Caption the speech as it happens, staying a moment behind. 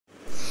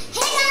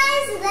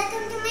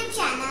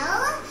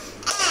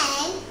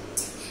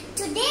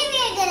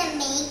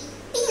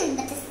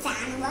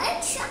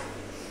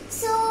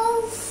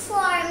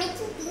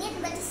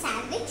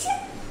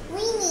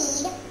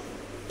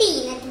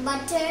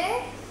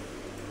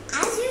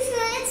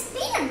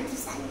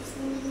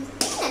some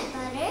peanut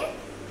butter.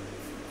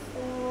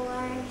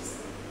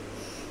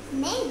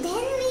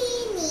 Then we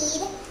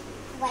need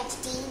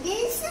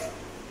vegetables.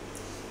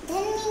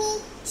 Then we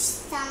need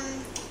some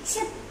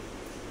ketchup.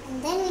 And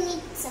then we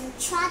need some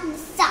chaat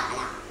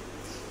masala.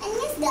 And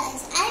yes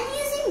guys, I am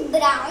using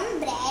brown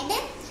bread,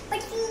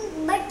 but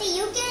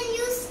you can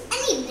use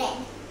any bread.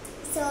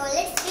 So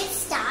let's get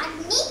started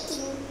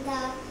making the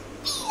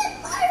peanut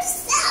butter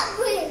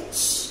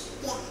sandwich.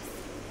 Yes.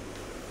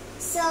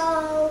 So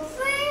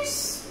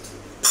first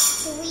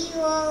we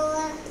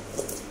will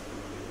put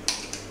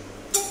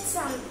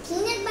some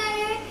peanut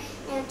butter,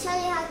 and I'll tell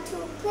you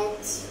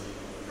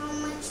how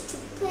much to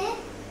put.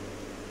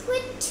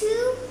 Put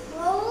 2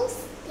 whole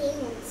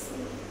spoons.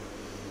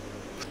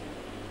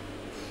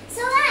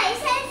 So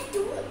guys,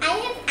 I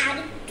have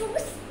added 2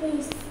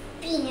 spoons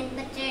peanut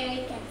butter.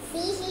 You can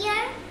see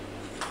here.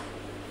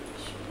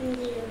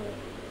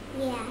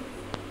 Yeah.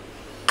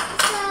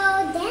 So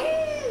then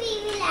we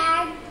will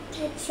add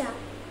ketchup.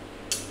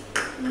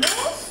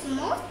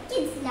 Most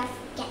kids love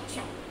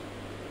ketchup.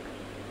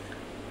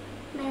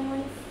 My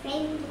one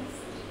friend loves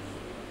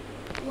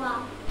it.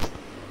 Wow.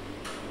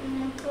 I'm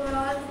gonna pour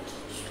all the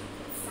ketchup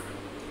inside.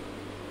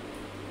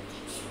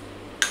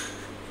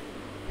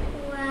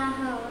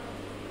 Wow.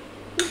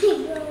 My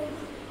God.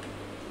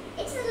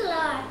 It's a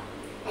lot.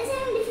 It's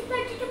very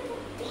difficult to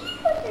put peanut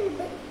butter in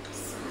the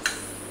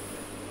sauce.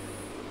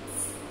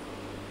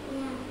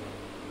 Yeah.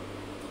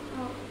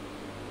 Oh.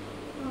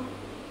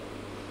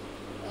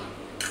 Yeah.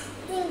 I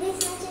think this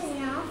much is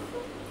enough.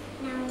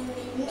 Now we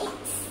will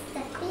mix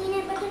the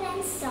peanut butter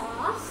and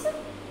sauce.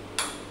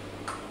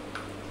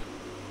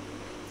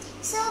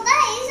 So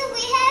guys,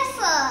 we have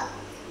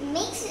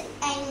mixed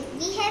and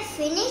we have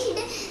finished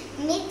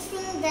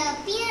mixing the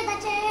peanut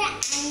butter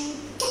and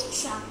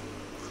ketchup.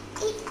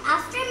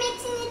 After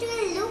mixing it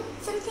will look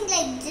something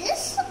like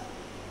this.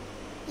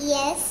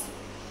 Yes,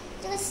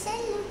 it will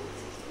still look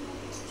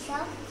like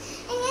ketchup.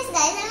 And yes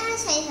guys, I want to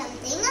say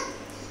something.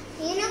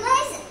 You know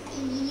guys,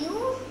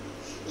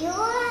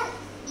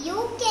 you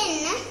can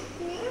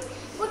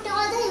put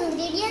all the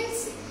ingredients,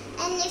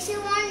 and if you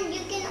want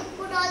you can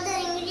put all the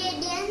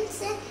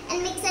ingredients and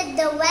mix at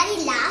the very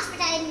last,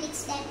 but I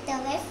mixed at the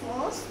very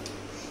first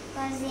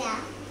because yeah.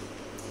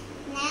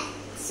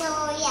 So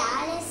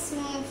yeah, let's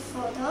move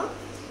further.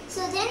 So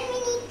then we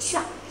need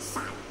chop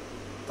salt.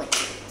 Put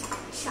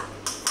chop.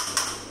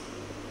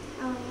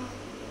 Oh yeah.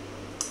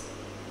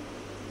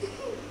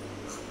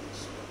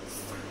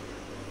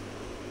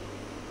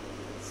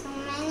 So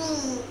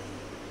many.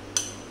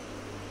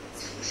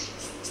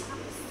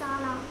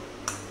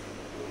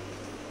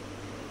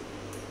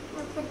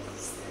 But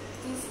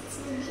this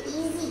will be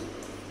easy.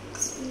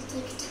 This will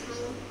take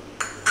time.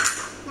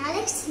 Now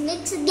let's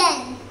mix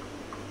again.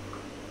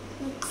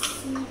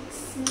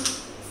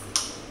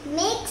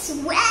 Mix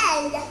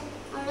well,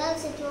 or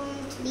else it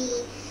won't be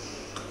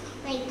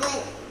very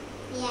good.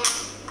 Yeah.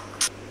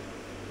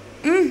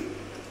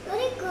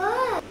 Very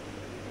good.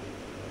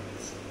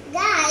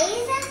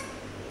 Guys,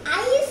 I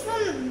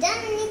have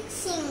done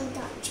mixing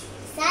the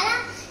masala,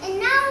 and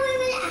now we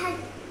will add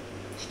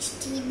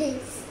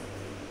vegetables.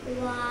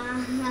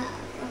 Wow,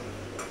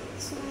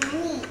 so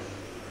many.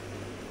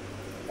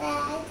 But I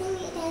think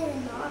it has a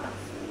lot of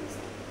things.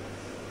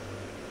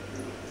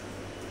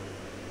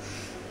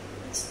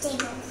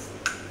 Vegetables.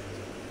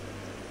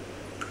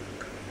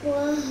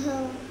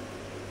 Whoa,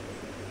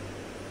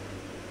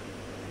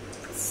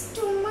 it's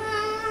too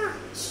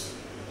much.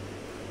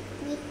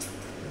 Need to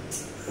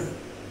put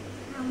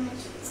how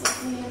much is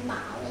in the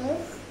bowl.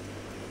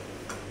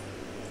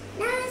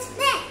 Now let's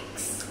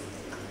mix.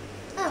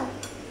 Oh.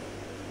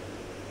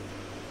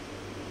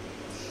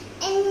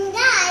 And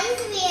guys,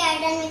 we are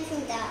done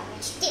mixing the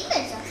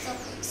vegetables also.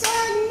 So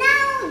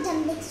now the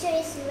mixture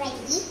is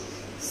ready.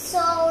 So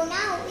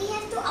now we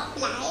have to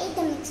apply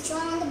the mixture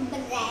on the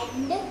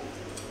bread.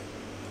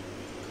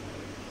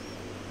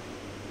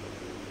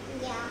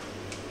 Yeah.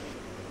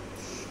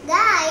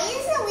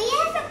 Guys, we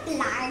have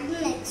applied the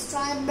mixture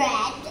on the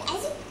bread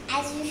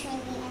as you can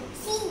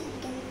see.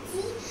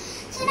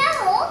 So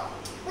now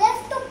we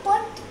have to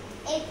put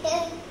it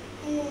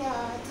in the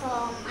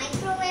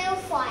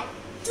microwave for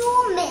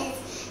 2 minutes.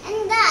 And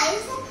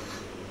guys,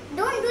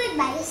 don't do it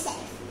by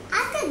yourself.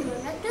 Ask a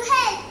grown-up to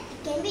help. It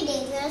can be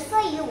dangerous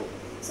for you.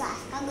 So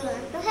ask a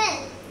grown-up to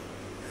help.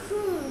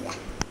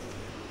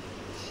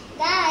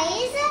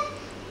 Guys,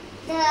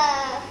 the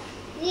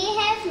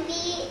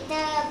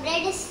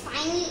bread is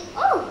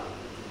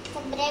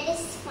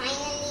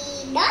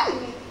finally done.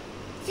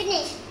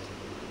 Finished.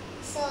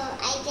 So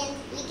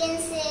we can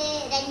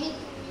say ready to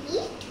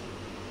eat.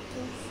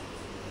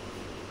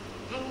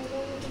 I'm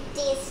going to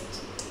taste.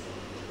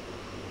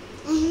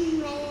 I'm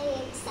very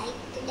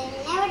excited. I've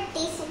never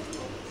tasted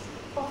something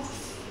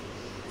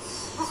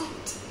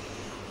hot,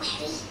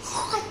 very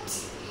hot.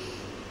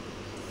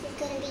 If it's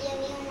gonna be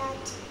yummy or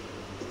not,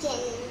 you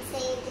can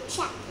say in the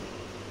chat.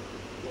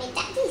 My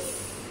daddy's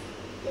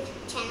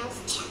YouTube channel's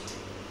chat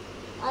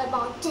all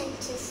about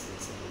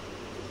dentists.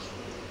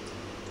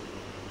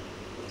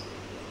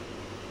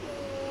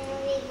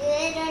 Very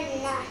good. it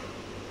or not.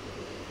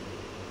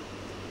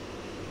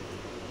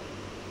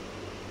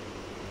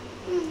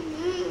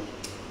 Mm-hmm.